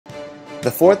The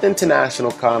Fourth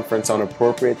International Conference on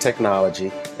Appropriate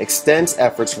Technology extends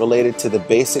efforts related to the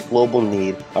basic global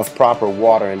need of proper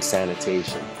water and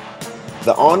sanitation.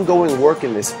 The ongoing work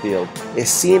in this field is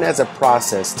seen as a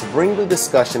process to bring the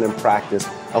discussion and practice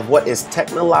of what is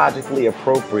technologically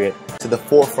appropriate to the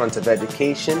forefront of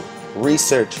education,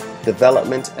 research,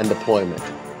 development, and deployment.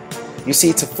 You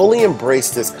see, to fully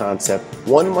embrace this concept,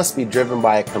 one must be driven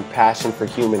by a compassion for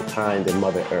humankind and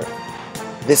Mother Earth.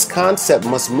 This concept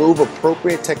must move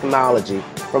appropriate technology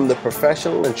from the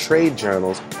professional and trade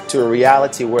journals to a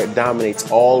reality where it dominates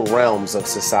all realms of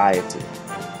society.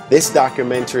 This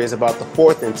documentary is about the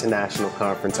Fourth International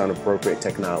Conference on Appropriate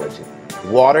Technology,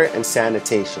 Water and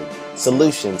Sanitation,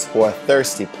 Solutions for a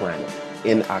Thirsty Planet,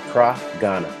 in Accra,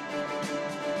 Ghana.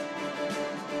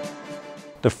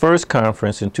 The first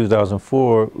conference in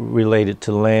 2004 related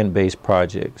to land-based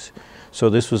projects. So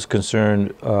this was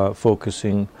concerned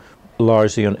focusing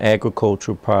largely on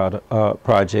agricultural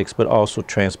projects, but also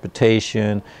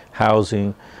transportation,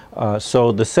 housing.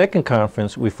 So the second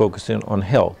conference, we focused in on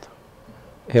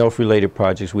health-related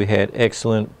projects. We had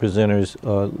excellent presenters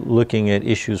looking at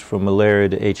issues from malaria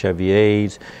to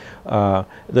HIV/AIDS.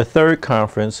 The third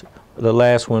conference, the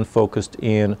last one, focused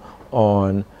in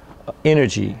on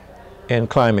energy and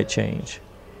climate change,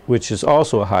 which is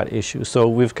also a hot issue. So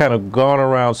we've kind of gone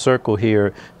around circle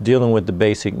here dealing with the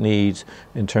basic needs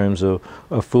in terms of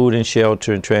food and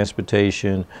shelter and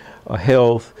transportation,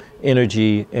 health,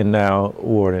 energy, and now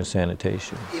water and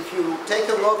sanitation. If you take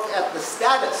a look at the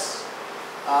status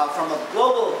from a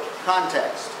global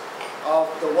context of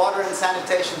the water and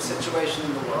sanitation situation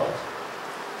in the world,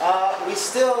 we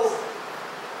still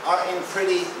are in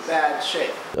pretty bad shape.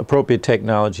 Appropriate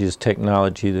technology is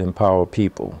technology to empower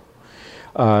people.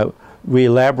 We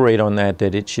elaborate on that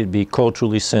it should be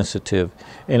culturally sensitive,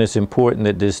 and it's important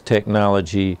that this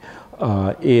technology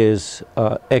is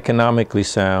economically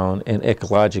sound and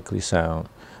ecologically sound,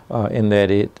 and that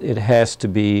it has to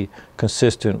be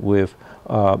consistent with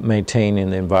maintaining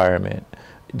the environment.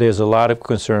 There's a lot of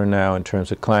concern now in terms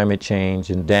of climate change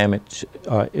and damage,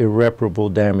 irreparable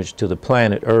damage to the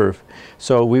planet Earth.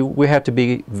 So we have to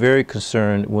be very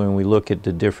concerned when we look at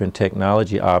the different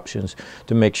technology options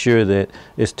to make sure that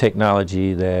it's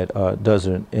technology that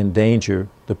doesn't endanger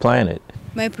the planet.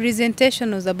 My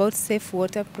presentation was about Safe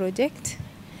Water Project.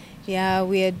 Yeah,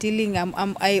 we are dealing,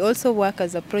 I also work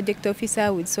as a project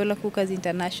officer with Solar Cookers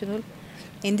International.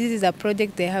 And this is a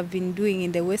project they have been doing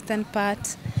in the western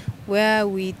part, where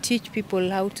we teach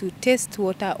people how to test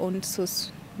water on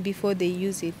source before they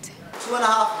use it.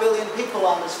 2.5 billion people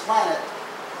on this planet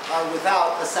are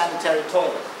without a sanitary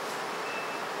toilet.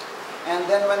 And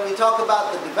then when we talk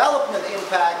about the development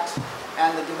impact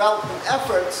and the development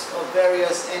efforts of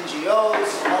various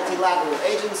NGOs, multilateral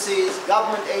agencies,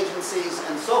 government agencies,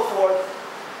 and so forth,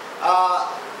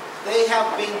 they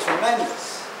have been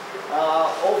tremendous.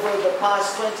 Over the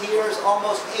past 20 years,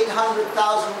 almost 800,000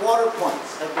 water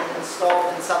points have been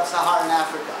installed in sub-Saharan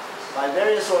Africa by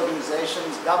various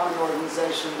organizations, government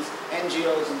organizations,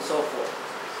 NGOs, and so forth.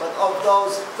 But of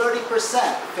those, 30%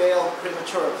 fail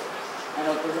prematurely. And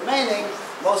of the remaining,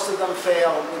 most of them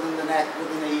fail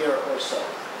within a year or so.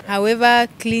 However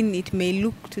clean it may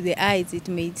look to the eyes, it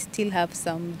may still have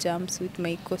some germs which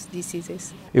may cause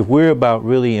diseases. If we're about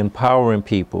really empowering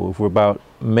people, if we're about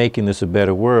making this a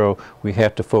better world, we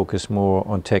have to focus more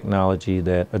on technology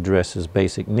that addresses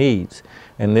basic needs.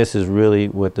 And this is really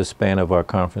what the span of our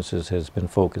conferences has been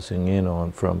focusing in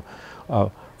on, from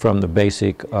the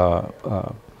basic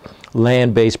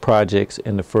land-based projects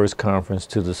in the first conference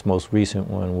to this most recent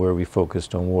one where we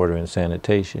focused on water and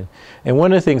sanitation. And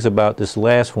one of the things about this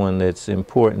last one that's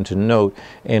important to note,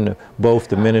 and both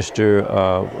the Minister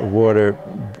of Water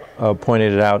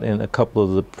pointed it out in a couple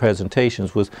of the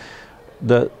presentations, was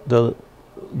the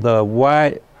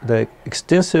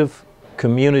extensive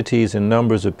communities and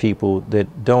numbers of people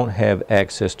that don't have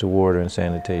access to water and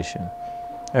sanitation.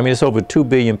 I mean, it's over 2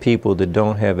 billion people that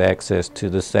don't have access to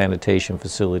the sanitation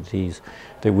facilities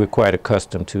that we're quite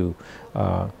accustomed to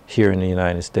here in the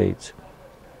United States.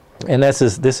 And this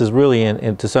is really,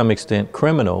 and to some extent,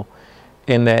 criminal,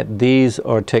 in that these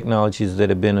are technologies that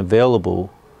have been available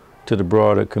to the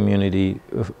broader community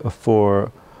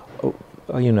for,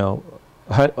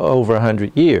 over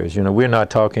 100 years. You know, we're not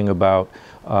talking about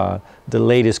the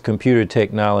latest computer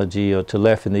technology or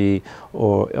telephony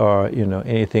or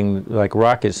anything like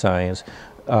rocket science.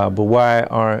 But why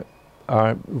are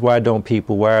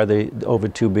there over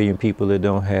 2 billion people that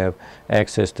don't have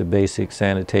access to basic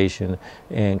sanitation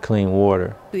and clean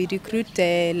water? We recruit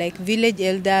like village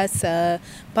elders,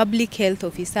 public health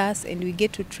officers, and we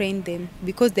get to train them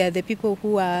because they are the people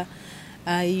who are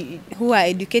who are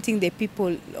educating the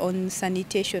people on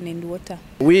sanitation and water.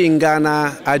 We in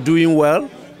Ghana are doing well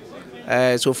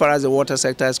so far as the water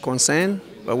sector is concerned,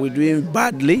 but we're doing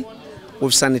badly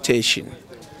with sanitation.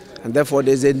 And therefore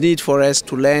there's a need for us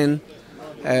to learn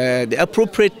the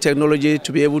appropriate technology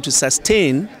to be able to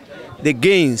sustain the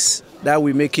gains that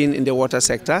we're making in the water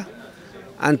sector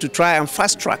and to try and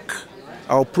fast track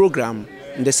our program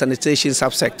in the sanitation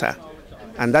subsector.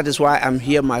 And that is why I'm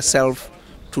here myself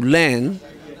to learn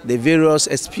the various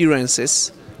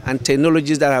experiences and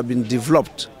technologies that have been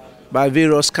developed by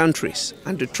various countries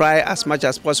and to try as much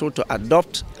as possible to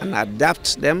adopt and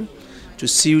adapt them to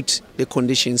suit the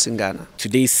conditions in Ghana.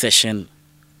 Today's session,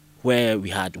 where we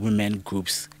had women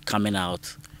groups coming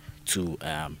out to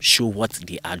show what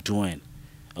they are doing,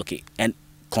 okay, and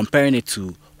comparing it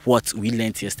to what we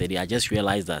learned yesterday, I just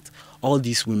realized that all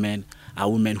these women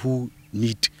are women who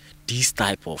need this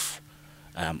type of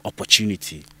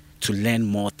opportunity to learn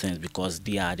more things because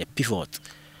they are the pivot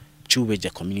through which the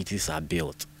communities are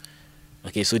built.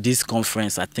 Okay, so this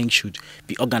conference I think should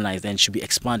be organized and should be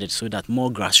expanded so that more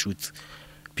grassroots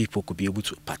people could be able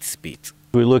to participate.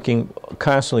 We're looking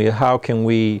constantly at how can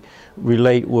we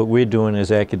relate what we're doing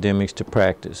as academics to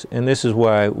practice. And this is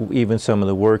why even some of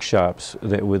the workshops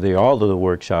that were there, all of the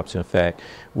workshops in fact,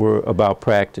 were about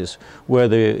practice.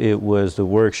 Whether it was the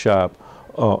workshop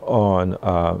on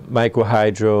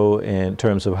microhydro in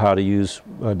terms of how to use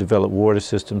develop water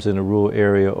systems in a rural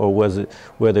area, or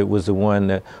whether it was the one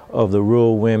that, of the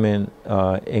rural women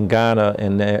in Ghana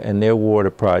and their water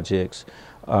projects.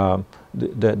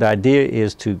 The idea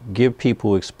is to give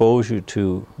people exposure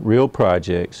to real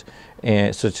projects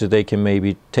and such that they can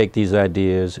maybe take these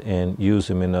ideas and use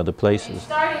them in other places.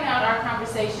 Starting out our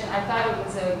conversation, I thought it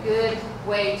was a good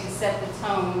way to set the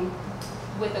tone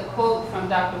with a quote from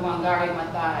Dr. Wangari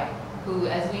Maathai, who,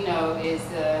 as we know, is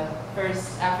the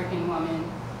first African woman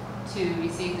to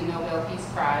receive the Nobel Peace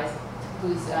Prize,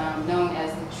 who's known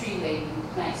as the tree lady, who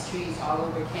plants trees all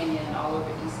over Kenya and all over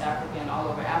East Africa and all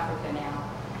over Africa now.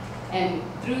 And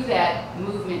through that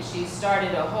movement, she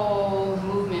started a whole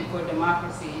movement for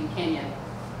democracy in Kenya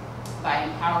by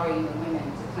empowering the women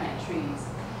to plant trees.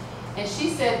 And she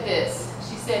said this,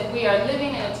 she said, "We are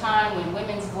living in a time when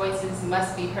women's voices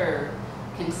must be heard,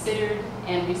 considered,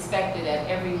 and respected at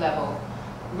every level.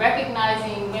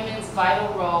 Recognizing women's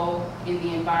vital role in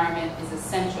the environment is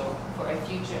essential for a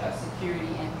future of security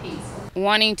and peace."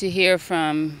 Wanting to hear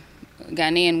from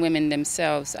Ghanaian women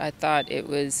themselves, I thought it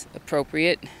was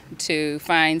appropriate to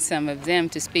find some of them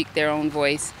to speak their own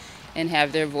voice and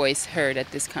have their voice heard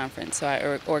at this conference. So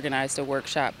I organized a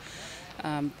workshop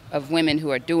of women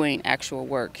who are doing actual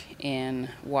work in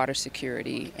water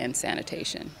security and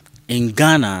sanitation. In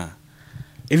Ghana,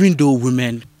 even though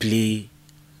women play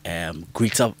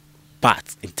greater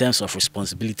part in terms of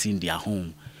responsibility in their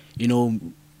home, you know,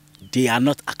 they are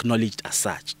not acknowledged as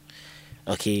such.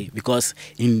 Okay, because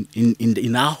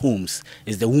in our homes,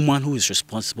 it's the woman who is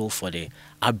responsible for the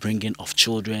upbringing of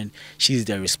children. She's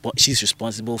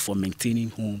responsible for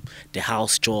maintaining home, the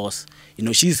house chores. You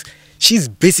know, she's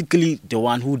basically the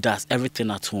one who does everything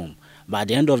at home. But at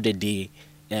the end of the day,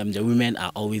 the women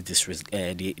are always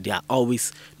they are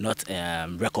always not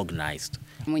recognized.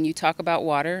 When you talk about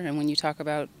water and when you talk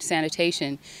about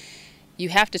sanitation, you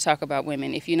have to talk about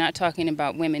women. If you're not talking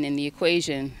about women in the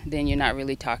equation, then you're not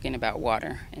really talking about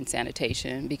water and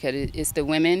sanitation, because it's the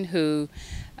women who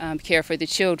care for the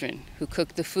children, who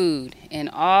cook the food, and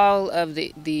all of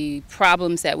the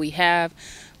problems that we have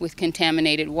with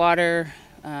contaminated water,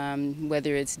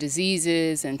 whether it's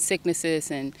diseases and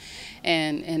sicknesses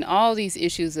and all these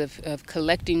issues of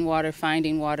collecting water,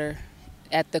 finding water.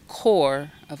 At the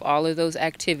core of all of those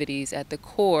activities, at the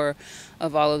core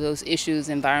of all of those issues,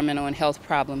 environmental and health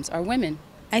problems, are women.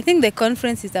 I think the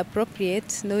conference is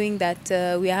appropriate, knowing that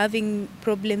we are having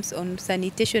problems on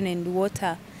sanitation and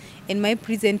water. In my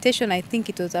presentation, I think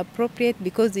it was appropriate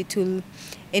because it will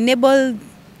enable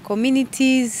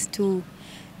communities to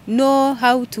know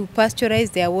how to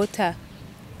pasteurize their water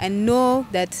and know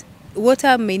that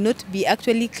water may not be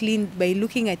actually cleaned by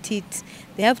looking at it.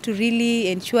 They have to really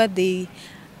ensure they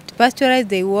pasteurize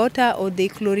their water or they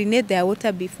chlorinate their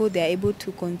water before they are able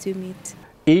to consume it.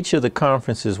 Each of the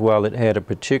conferences, while it had a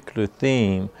particular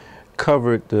theme,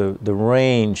 covered the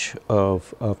range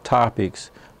of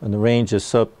topics and the range of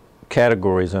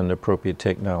subcategories under appropriate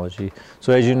technology.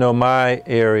 So as you know, my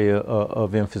area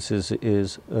of emphasis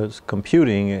is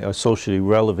computing, socially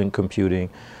relevant computing.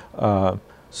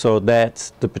 So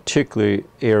that's the particular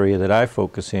area that I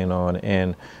focus in on,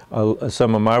 and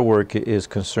some of my work is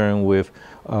concerned with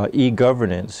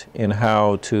e-governance and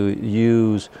how to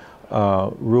use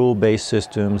rule-based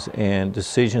systems and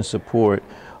decision support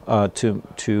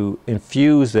to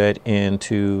infuse that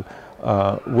into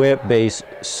web-based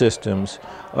systems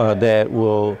that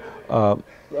will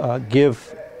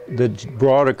give the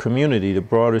broader community, the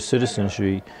broader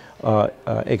citizenry,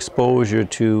 exposure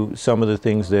to some of the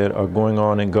things that are going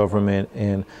on in government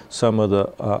and some of the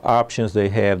options they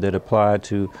have that apply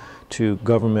to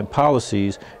government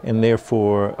policies, and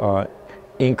therefore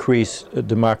increase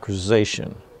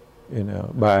democratization, you know,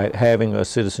 by having a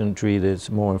citizenry that's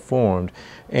more informed.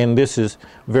 And this is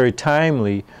very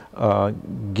timely,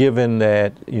 given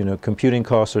that, you know, computing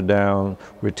costs are down,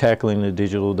 we're tackling the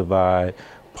digital divide.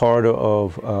 Part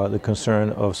of the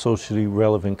concern of socially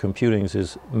relevant computing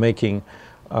is making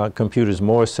computers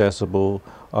more accessible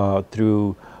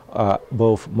through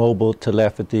both mobile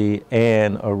telepathy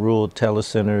and rural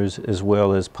telecenters, as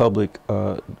well as public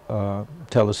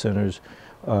telecenters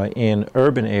in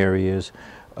urban areas,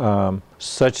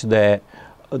 such that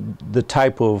the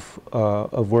type of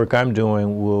work I'm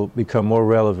doing will become more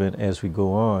relevant as we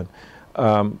go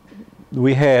on.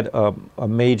 We had a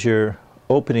major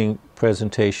opening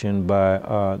presentation by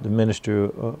the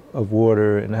Minister of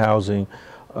Water and Housing,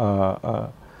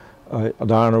 the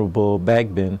Honorable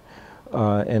Bagbin,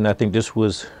 and I think this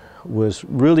was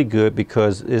really good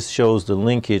because it shows the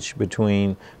linkage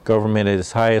between government at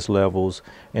its highest levels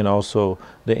and also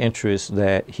the interest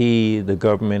that the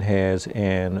government has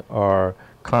and our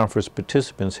conference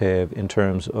participants have in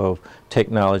terms of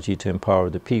technology to empower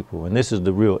the people. And this is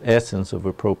the real essence of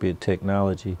appropriate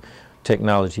technology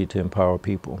to empower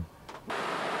people.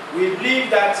 We believe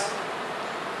that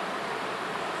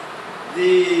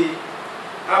the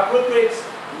appropriate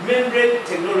membrane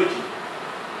technology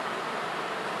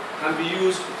can be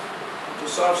used to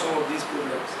solve some of these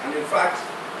problems. And in fact,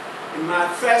 in my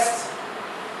first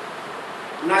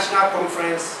national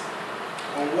conference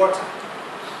on water,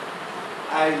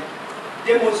 I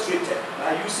demonstrated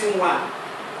by using one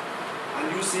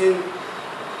and using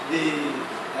the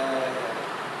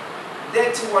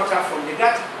dirty water from the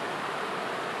gutter,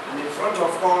 and in front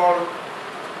of all,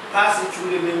 pass it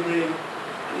through the membrane,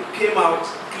 and it came out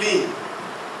clean.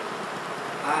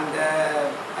 And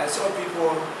I saw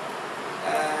people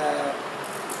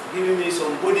giving me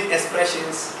some body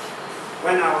expressions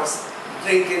when I was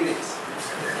drinking it.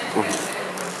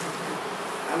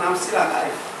 And I'm still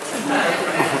alive.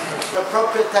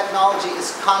 Appropriate technology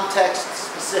is context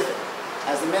specific.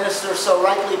 As the minister so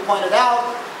rightly pointed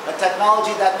out, a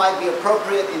technology that might be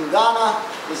appropriate in Ghana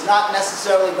is not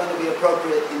necessarily going to be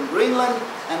appropriate in Greenland,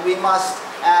 and we must,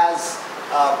 as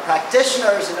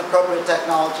practitioners in appropriate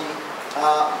technology,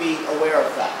 be aware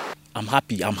of that. I'm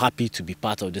happy to be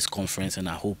part of this conference, and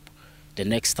I hope the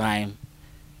next time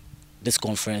this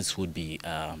conference would be,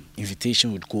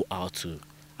 invitation would go out to,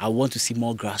 I want to see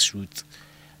more grassroots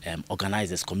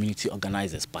organizers, community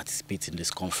organizers participate in this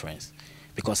conference,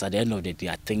 because at the end of the day,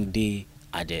 I think they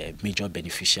are the major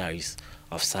beneficiaries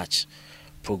of such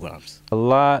programs. A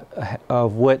lot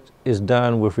of what is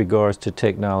done with regards to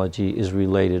technology is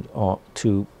related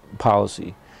to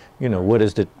policy. You know, what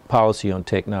is the policy on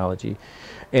technology?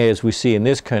 As we see in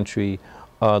this country,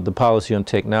 the policy on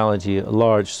technology,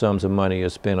 large sums of money are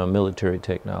spent on military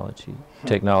technology,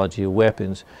 technology of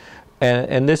weapons.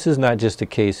 And this is not just the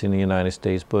case in the United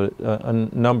States, but a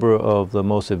number of the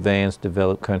most advanced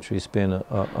developed countries spend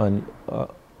a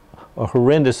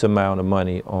horrendous amount of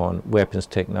money on weapons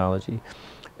technology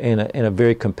in a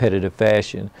very competitive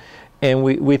fashion. And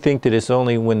we think that it's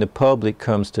only when the public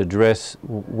comes to address,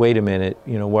 wait a minute,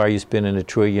 you know, why are you spending $1.5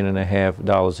 trillion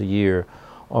a year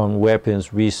on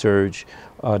weapons research,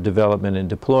 development, and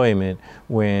deployment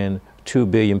when 2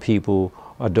 billion people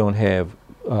don't have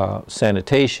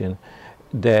sanitation,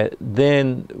 that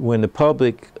then when the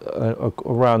public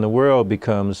around the world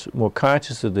becomes more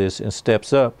conscious of this and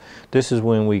steps up, this is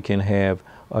when we can have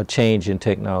a change in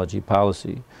technology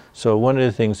policy. So one of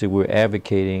the things that we're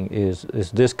advocating is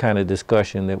this kind of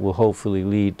discussion that will hopefully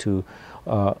lead to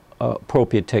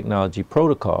appropriate technology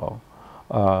protocol,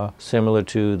 similar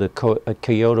to the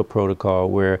Kyoto Protocol,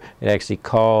 where it actually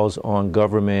calls on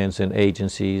governments and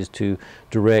agencies to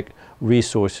direct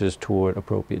resources toward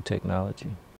appropriate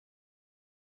technology.